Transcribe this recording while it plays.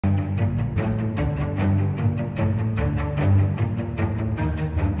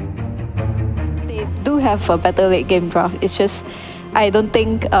do have a better late game draft. It's just, I don't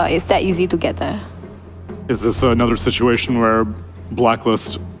think it's that easy to get there. Is this another situation where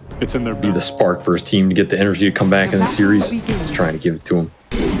Blacklist, it's in their... Be the spark for his team to get the energy to come back in the series? He's trying to give it to him.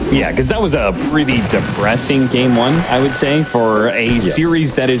 Yeah, because that was a pretty depressing game one, I would say, for a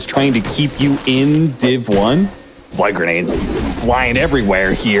series that is trying to keep you in Div 1. Blood grenades flying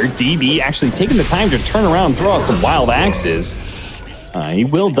everywhere here. DB actually taking the time to turn around and throw out some wild axes. He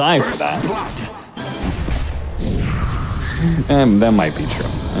will die for that. That might be true.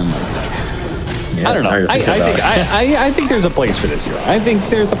 Yeah, I don't know. I think there's a place for this hero. I think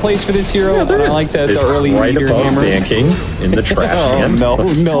there's a place for this hero. Yeah, I like that the early right leader above hammer. Sand King in the trash can. No,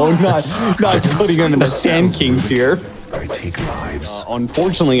 not putting him in the Sand King tier. I take lives.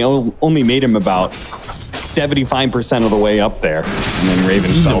 Unfortunately, only made him about 75% of the way up there, and then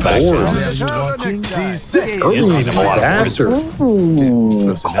Raven fell back down.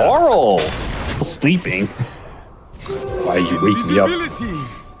 Ooh, Carl sleeping. Why did you wake me up?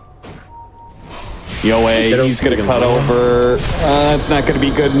 Yoa, he's going to cut over. It's not going to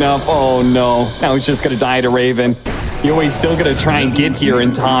be good enough. Oh, no. Now he's just going to die to Raven. Yoa's still going to try and get here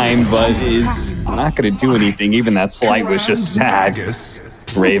in time, but is not going to do anything. Even that slight was just sad.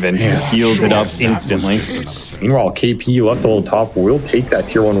 Raven heals it up instantly. Meanwhile, KP left on top will take that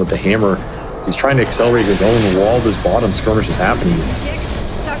tier 1 with the hammer. He's trying to accelerate his own while this bottom skirmish is happening.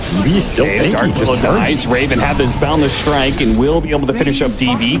 DB still Dark Willow dies. Raven had this boundless strike and will be able to finish up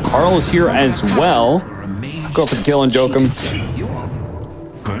DB. Carl is here as well. Go for the kill and Jokum.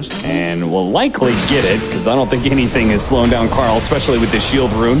 And will likely get it, because I don't think anything is slowing down Carl, especially with this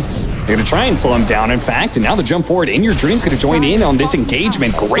shield rune. They're going to try and slow him down, in fact, and now the jump forward in your dream's going to join in on this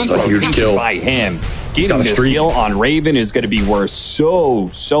engagement. Great huge kill by him. Getting this kill on Raven is going to be worth so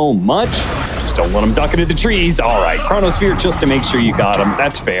much. Just don't let him duck into the trees. All right, Chronosphere just to make sure you got him.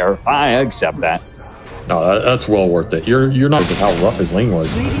 That's fair. I accept that. No, that's well worth it. You're not how rough his lane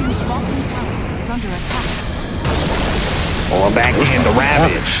was. Pulling back in the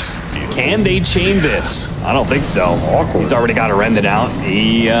Ravage. Can they chain this? I don't think so. Awkward. He's already got a Remnant out.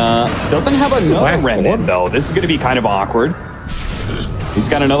 He doesn't have another Remnant, though. This is going to be kind of awkward. He's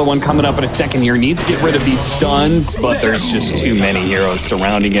got another one coming up in a second here. Needs to get rid of these stuns, but there's just too many heroes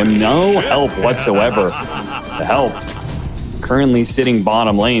surrounding him. No help whatsoever. The help currently sitting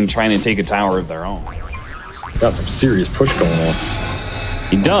bottom lane, trying to take a tower of their own. Got some serious push going on.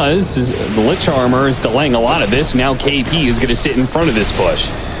 He does. The Lich Armor is delaying a lot of this. Now KP is going to sit in front of this push.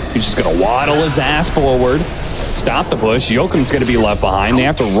 He's just going to waddle his ass forward. Stop the push. Yokum's going to be left behind. They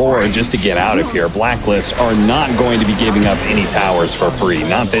have to roar just to get out of here. Blacklist are not going to be giving up any towers for free.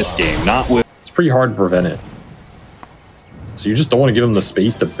 Not this game. Not with... It's pretty hard to prevent it. So you just don't want to give them the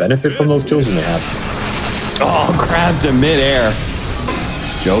space to benefit from those kills when they happen. Oh, grabbed him midair.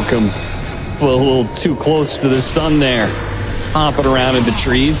 Jokum a little too close to the sun there. Hopping around in the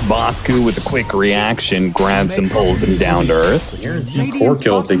trees. Bosku with a quick reaction grabs and pulls him down to earth. Guaranteed core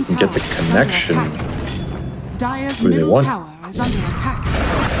kill if they can get the connection. Dyer's middle tower is under attack.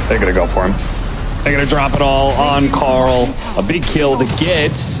 They're going to go for him. They're going to drop it all on Carl. A big kill to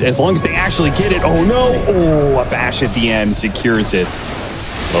get, as long as they actually get it. Oh, no. Oh, a bash at the end secures it.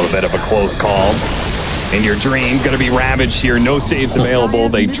 A little bit of a close call. In your dream, going to be ravaged here. No saves available.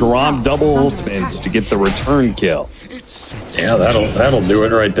 They drop double ultimates to get the return kill. Yeah, that'll do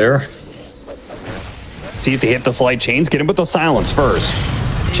it right there. See if they hit the slight chains. Get him with the silence first.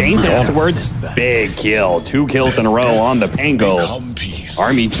 Chains afterwards. Big kill. 2 kills in a row on the Pango.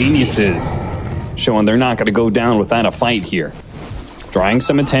 Army geniuses showing they're not going to go down without a fight here. Drawing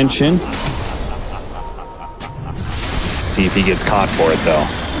some attention. See if he gets caught for it, though.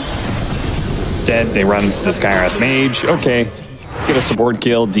 Instead, they run into the Skywrath Mage. Okay. Get a support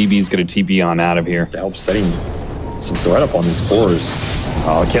kill. DB's going to TP on out of here. To help setting some threat up on these cores.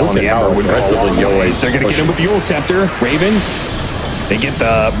 Oh, killing the Ember would go along the way. They're going to get him with the Ult Scepter. Raven. They get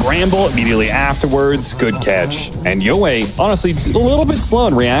the Bramble immediately afterwards. Good catch. And Yoe, honestly, a little bit slow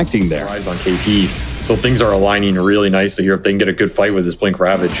in reacting there. Eyes on KP. So things are aligning really nicely here. If they can get a good fight with this Blink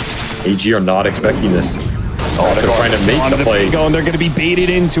Ravage. AG are not expecting this. Oh, they're trying to make the play. And they're going to be baited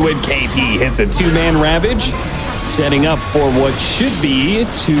into it. KP hits a 2-man Ravage. Setting up for what should be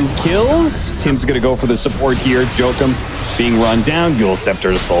 2 kills. Tim's going to go for the support here. Jokum being run down. Ghoul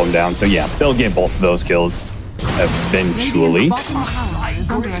Scepter to slow him down. So yeah, they'll get both of those kills eventually.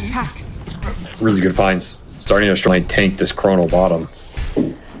 Really good finds. Starting to try and tank this Chrono bottom.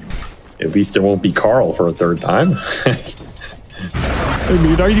 At least it won't be Carl for a 3rd time. I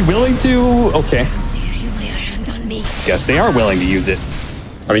mean, are you willing to? Okay. Yes, they are willing to use it.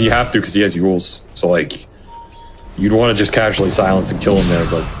 I mean, you have to because he has Euls. So, like, you'd want to just casually silence and kill him there,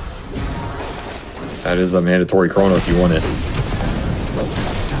 but That is a mandatory chrono if you want it.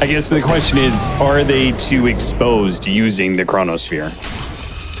 I guess the question is, are they too exposed using the chronosphere?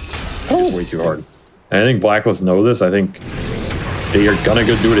 It's way too hard. And I think Blacklist know this. I think they are gonna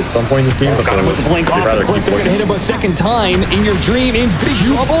go do it at some point in this game. But got him with the blink off the clip. They're gonna hit him a second time. In your dream, in big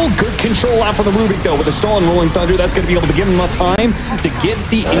trouble. Good control out for the Rubik though with a stolen Rolling Thunder. That's gonna be able to give him enough time to get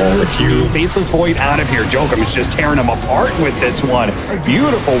the Faceless Void out of here. Jokum is just tearing him apart with this one.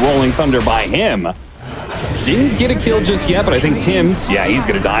 Beautiful Rolling Thunder by him. Didn't get a kill just yet, but I think Tim's, yeah, he's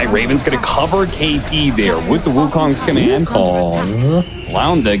gonna die. Raven's gonna cover KP there with the Wukong's command.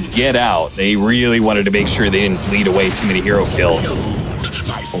 Allow him to get out. They really wanted to make sure they didn't bleed away too many hero kills.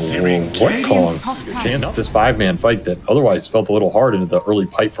 What Kong? Chance this 5-man fight that otherwise felt a little hard into the early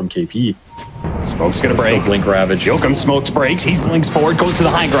pipe from KP. Smoke's gonna break. Blink Ravage. Jokum smokes breaks. He blinks forward, goes to the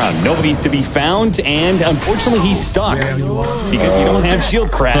high ground. Nobody to be found, and unfortunately he's stuck. Because you don't have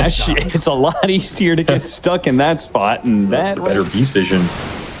shield crash, it's a lot easier to get stuck in that spot, and that better beast vision.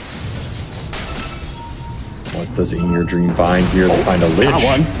 What does In Your Dream find here? They find a Lich. Got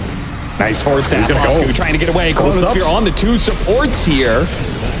one. Nice force sap. Trying to get away. Chronosphere on the 2 supports here.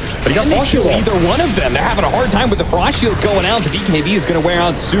 But he got Frost Shield. Either one of them. They're having a hard time with the Frost Shield going out. The BKB is going to wear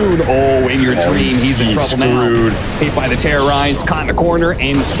out soon. Oh, In Your Dream. He's in trouble now. Hit by the Terrorize, caught in a corner,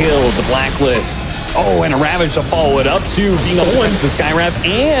 and killed the Blacklist. Oh, and a Ravage to follow it up to being able to catch the Skywrath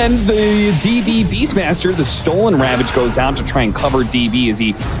and the DB Beastmaster. The stolen Ravage goes out to try and cover DB as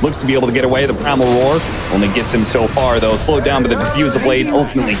he looks to be able to get away. The Primal Roar only gets him so far, though. Slowed down by the Diffuser Blade,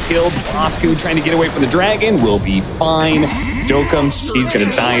 ultimately killed. Bosku trying to get away from the Dragon will be fine. Jokum, he's going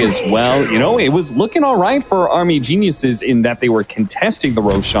to die as well. You know, it was looking all right for Army Geniuses in that they were contesting the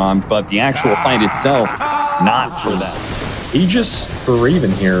Roshan, but the actual fight itself, not for them. Aegis for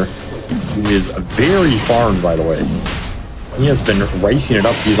Raven here, who is very farmed, by the way. He has been racing it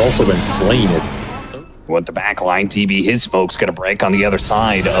up. He's also been slaying it. With the back line, TB, his smoke's going to break on the other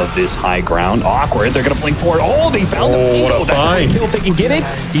side of this high ground. Awkward. They're going to blink forward. Oh, they found him. What a find. If they can get it,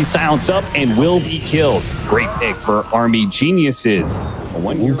 he sounds up and will be killed. Great pick for Army Geniuses.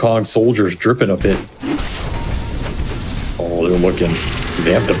 Wukong soldiers dripping a bit. Oh, they're looking. Do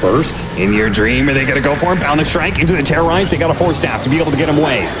they have the burst? In Your Dream, are they going to go for him? Bound the strike into the Terrorize. They got a Force Staff to be able to get him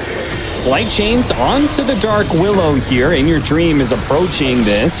away. Slight chains onto the Dark Willow here. In Your Dream is approaching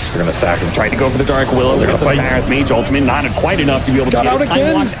this. They're going to sack him. Tried to go for the Dark Willow. They're going to fight. The Mage ultimate, not quite enough to be able to get out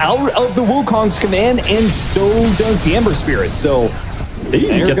again. Walks out of the Wukong's command, and so does the Ember Spirit. So they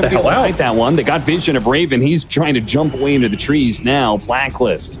need to get the hell out. That one. They got vision of Raven. He's trying to jump away into the trees now.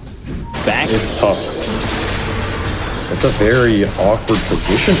 Blacklist. Back. It's tough. It's a very awkward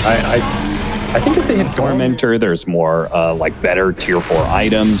position. I think if they had Tormentor, there's more like better tier 4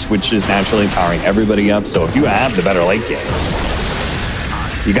 items, which is naturally powering everybody up. So if you have the better late game,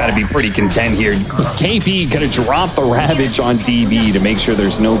 you got to be pretty content here. KP gonna drop the Ravage on DB to make sure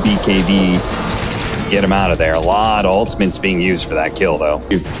there's no BKB. Get him out of there. A lot of ultimates being used for that kill, though.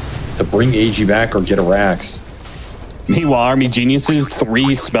 To bring AG back or get a Rax. Meanwhile, Army Geniuses,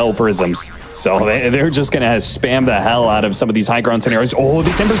 3 Spell Prisms. So they're just going to spam the hell out of some of these high ground scenarios. Oh,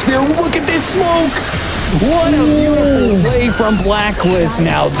 this Ember Spear, look at this smoke! What a beautiful play from Blacklist.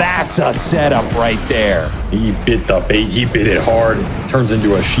 Now that's a setup right there. He bit the bait, he bit it hard. Turns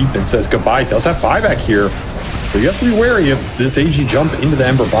into a sheep and says goodbye. Does have buyback here. So you have to be wary of this AG jump into the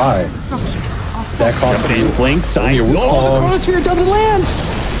Ember buy. That cost me. Blink, side. Oh, the Chronosphere doesn't land!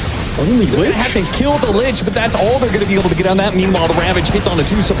 Only They have to kill the Lich, but that's all they're going to be able to get on that. Meanwhile, the Ravage hits on the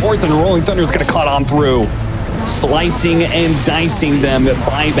 2 supports, and the Rolling Thunder is going to cut on through. Slicing and dicing them.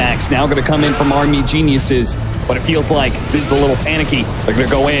 Buybacks now going to come in from Army Geniuses, but it feels like this is a little panicky. They're going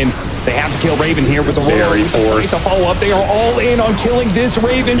to go in. They have to kill Raven here with the very forced. To follow up. They are all in on killing this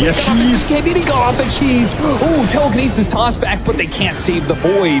Raven. Yes, cheese. He got off the cheese. Oh, telekinesis toss back, but they can't save the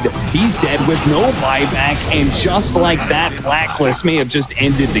Void. He's dead with no buyback, and just like that, Blacklist may have just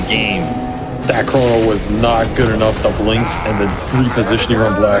ended the game. That chrono was not good enough. The blinks and the repositioning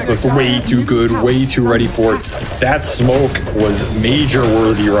on Blacklist, way too good, way too ready for it. That smoke was major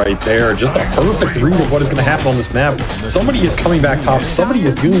worthy right there. Just a perfect read of what is going to happen on this map. Somebody is coming back top. Somebody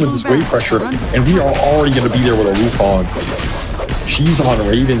is dealing with this wave pressure, and we are already going to be there with a Wukong. She's on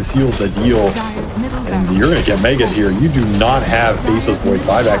Raven, seals the deal, and you're going to get Mega here. You do not have Faceless Void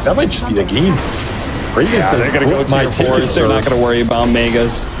buyback. That might just be the game. Raven says, they're going to go tier 4s. They're not going to worry about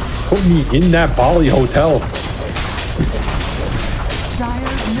Megas. Put me in that Bali hotel.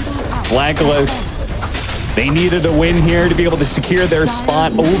 Blacklist. They needed a win here to be able to secure their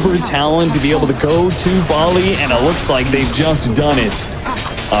spot over Talon to be able to go to Bali, and it looks like they've just done it.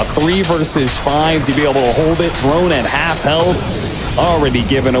 A 3 versus 5 to be able to hold it, thrown at half health. already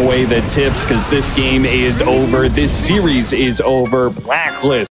giving away the tips because this game is over. This series is over. Blacklist.